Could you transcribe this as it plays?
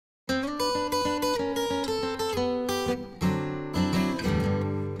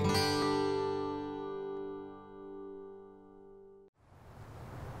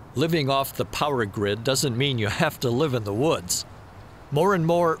Living off the power grid doesn't mean you have to live in the woods. More and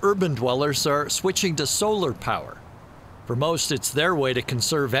more urban dwellers are switching to solar power. For most, it's their way to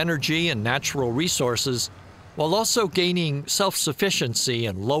conserve energy and natural resources while also gaining self-sufficiency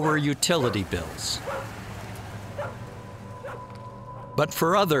and lower utility bills. But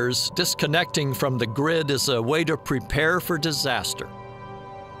for others, disconnecting from the grid is a way to prepare for disaster.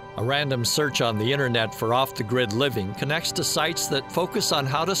 A random search on the internet for off-the-grid living connects to sites that focus on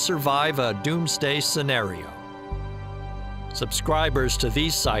how to survive a doomsday scenario. Subscribers to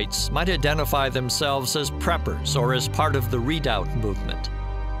these sites might identify themselves as preppers or as part of the Redoubt movement,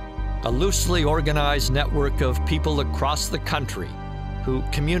 a loosely organized network of people across the country who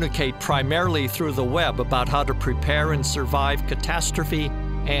communicate primarily through the web about how to prepare and survive catastrophe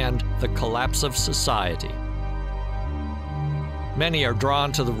and the collapse of society. Many are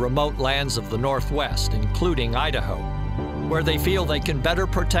drawn to the remote lands of the Northwest, including Idaho, where they feel they can better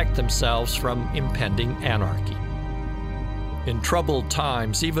protect themselves from impending anarchy. In troubled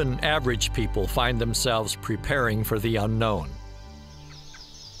times, even average people find themselves preparing for the unknown.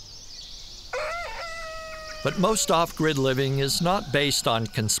 But most off-grid living is not based on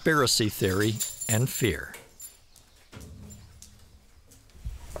conspiracy theory and fear.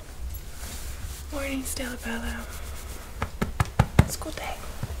 Morning, Stella Bella. School day.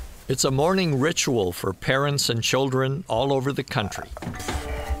 It's a morning ritual for parents and children all over the country.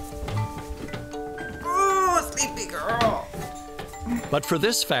 Oh, sleepy girl. But for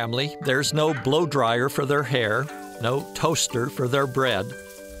this family, there's no blow dryer for their hair, no toaster for their bread.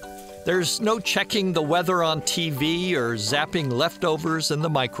 There's no checking the weather on TV or zapping leftovers in the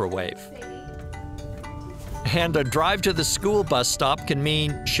microwave. And a drive to the school bus stop can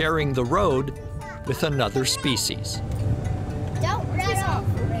mean sharing the road with another species. Don't run off.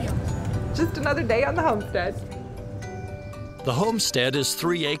 Just another day on the homestead. The homestead is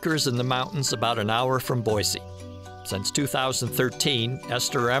 3 acres in the mountains about an hour from Boise. Since 2013,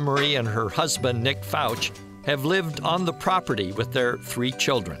 Esther Emery and her husband, Nick Fouch, have lived on the property with their 3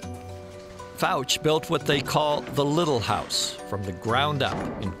 children. Fouch built what they call the Little House from the ground up,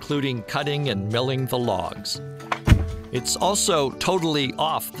 including cutting and milling the logs. It's also totally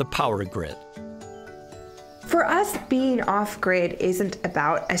off the power grid. For us, being off-grid isn't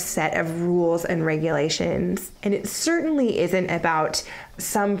about a set of rules and regulations, and it certainly isn't about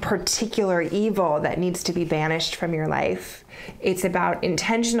some particular evil that needs to be banished from your life. It's about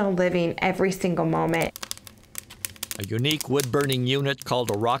intentional living every single moment. A unique wood-burning unit called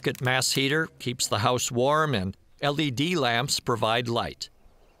a rocket mass heater keeps the house warm, and LED lamps provide light.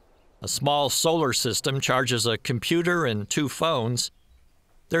 A small solar system charges a computer and 2 phones.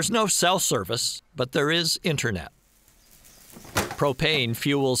 There's no cell service, but there is internet. Propane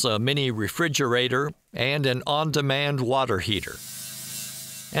fuels a mini refrigerator and an on-demand water heater.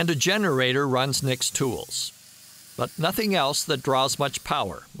 And a generator runs Nick's tools. But nothing else that draws much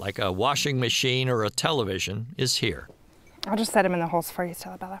power, like a washing machine or a television, is here. I'll just set them in the holes for you,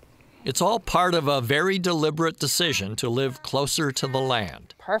 Stella Bella. It's all part of a very deliberate decision to live closer to the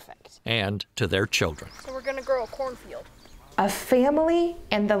land. Perfect. And to their children. So we're gonna grow a cornfield. A family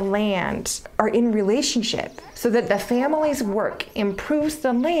and the land are in relationship so that the family's work improves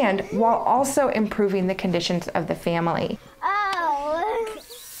the land while also improving the conditions of the family. Oh.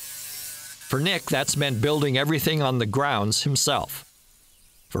 For Nick, that's meant building everything on the grounds himself.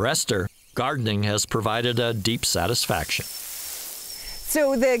 For Esther, gardening has provided a deep satisfaction.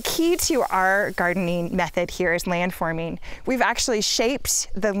 So the key to our gardening method here is land forming. We've actually shaped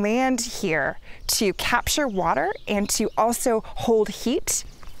the land here to capture water and to also hold heat.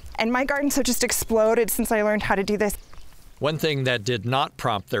 And my gardens have just exploded since I learned how to do this. One thing that did not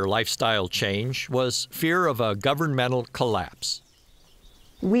prompt their lifestyle change was fear of a governmental collapse.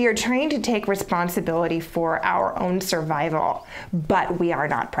 We are trained to take responsibility for our own survival, but we are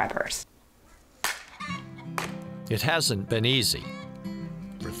not preppers. It hasn't been easy.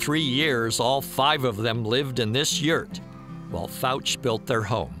 For 3 years, all 5 of them lived in this yurt while Fouch built their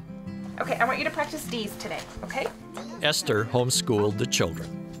home. Okay, I want you to practice D's today, okay? Esther homeschooled the children.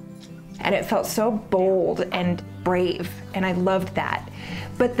 And it felt so bold and brave, and I loved that.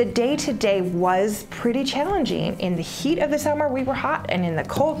 But the day-to-day was pretty challenging. In the heat of the summer, we were hot, and in the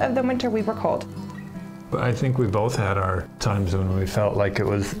cold of the winter, we were cold. I think we both had our times when we felt like it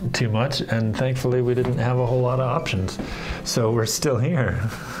was too much, and thankfully we didn't have a whole lot of options. So we're still here.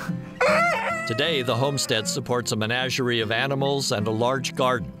 Today, the homestead supports a menagerie of animals and a large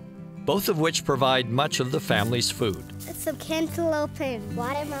garden, both of which provide much of the family's food. Some cantaloupe and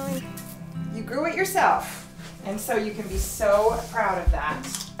watermelon. You grew it yourself, and so you can be so proud of that.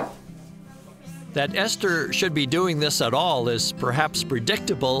 That Esther should be doing this at all is perhaps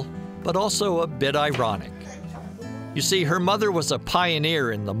predictable, but also a bit ironic. You see, her mother was a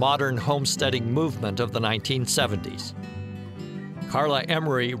pioneer in the modern homesteading movement of the 1970s. Carla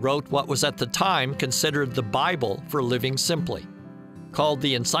Emery wrote what was at the time considered the Bible for living simply, called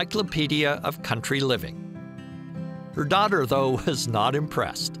the Encyclopedia of Country Living. Her daughter, though, was not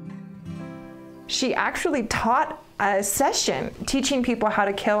impressed. She actually taught a session teaching people how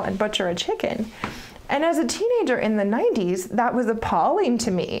to kill and butcher a chicken. And as a teenager in the 90s, that was appalling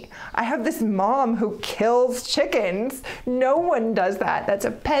to me. I have this mom who kills chickens. No one does that. That's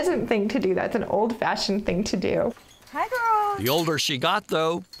a peasant thing to do. That's an old-fashioned thing to do. Hi, girl. The older she got,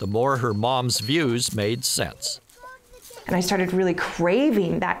 though, the more her mom's views made sense. And I started really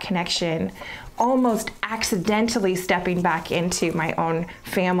craving that connection, almost accidentally stepping back into my own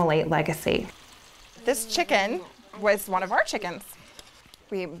family legacy. This chicken was one of our chickens.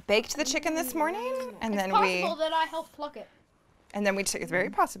 We baked the chicken this morning, and then It's possible that I helped pluck it. and then we took, it's very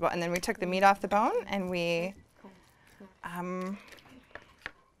possible, and then we took the meat off the bone, and we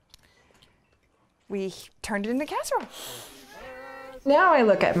turned it into casserole. Now I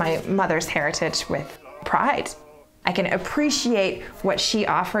look at my mother's heritage with pride. I can appreciate what she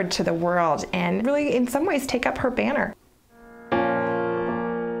offered to the world and really, in some ways, take up her banner.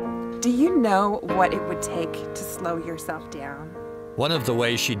 Do you know what it would take to slow yourself down? One of the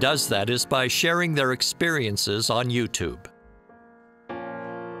ways she does that is by sharing their experiences on YouTube.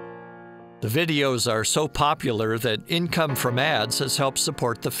 The videos are so popular that income from ads has helped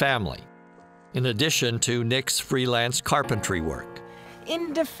support the family, in addition to Nick's freelance carpentry work.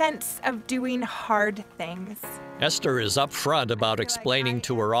 In defense of doing hard things. Esther is upfront about explaining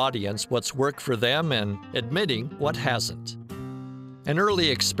to her audience what's worked for them and admitting what hasn't. An early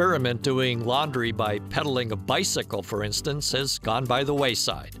experiment doing laundry by pedaling a bicycle, for instance, has gone by the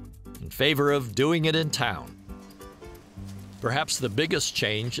wayside in favor of doing it in town. Perhaps the biggest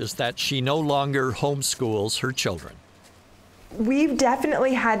change is that she no longer homeschools her children. We've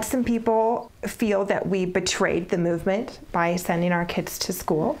definitely had some people feel that we betrayed the movement by sending our kids to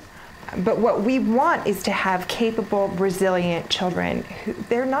school. But what we want is to have capable, resilient children who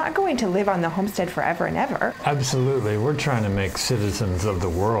they're not going to live on the homestead forever and ever. Absolutely. We're trying to make citizens of the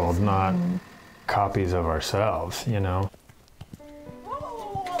world, not copies of ourselves, you know.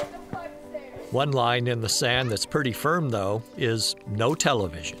 One line in the sand that's pretty firm, though, is no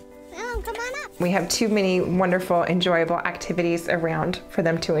television. Oh, come on up. We have too many wonderful, enjoyable activities around for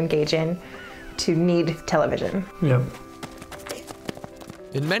them to engage in to need television. Yep.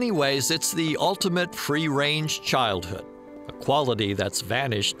 In many ways, it's the ultimate free-range childhood, a quality that's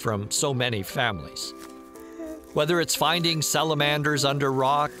vanished from so many families. Whether it's finding salamanders under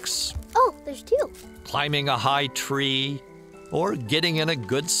rocks, Oh, there's two. climbing a high tree, or getting in a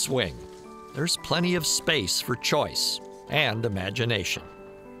good swing, there's plenty of space for choice and imagination.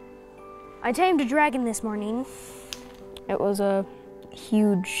 I tamed a dragon this morning. It was a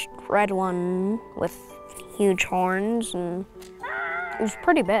huge red one with huge horns, and it was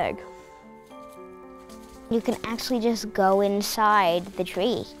pretty big. You can actually just go inside the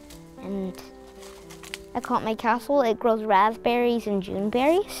tree. And I call it my castle. It grows raspberries and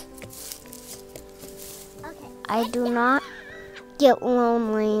Juneberries. Okay. I do not get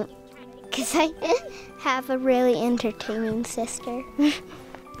lonely because I have a really entertaining sister.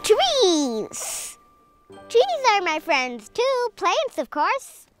 Trees! Trees are my friends too. Plants, of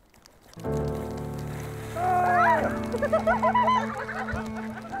course.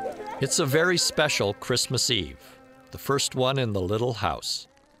 It's a very special Christmas Eve, the first one in the little house.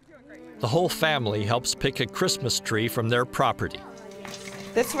 The whole family helps pick a Christmas tree from their property.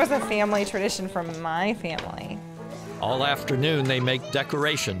 This was a family tradition from my family. All afternoon, they make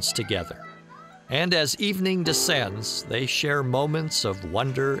decorations together. And as evening descends, they share moments of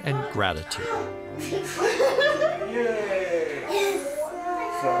wonder and gratitude.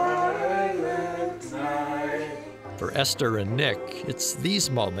 For Esther and Nick, it's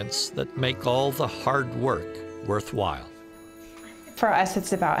these moments that make all the hard work worthwhile. For us,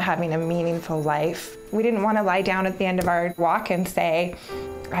 it's about having a meaningful life. We didn't want to lie down at the end of our walk and say,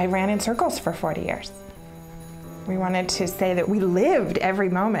 I ran in circles for 40 years. We wanted to say that we lived every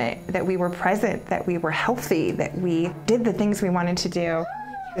moment, that we were present, that we were healthy, that we did the things we wanted to do,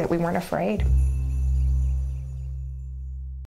 that we weren't afraid.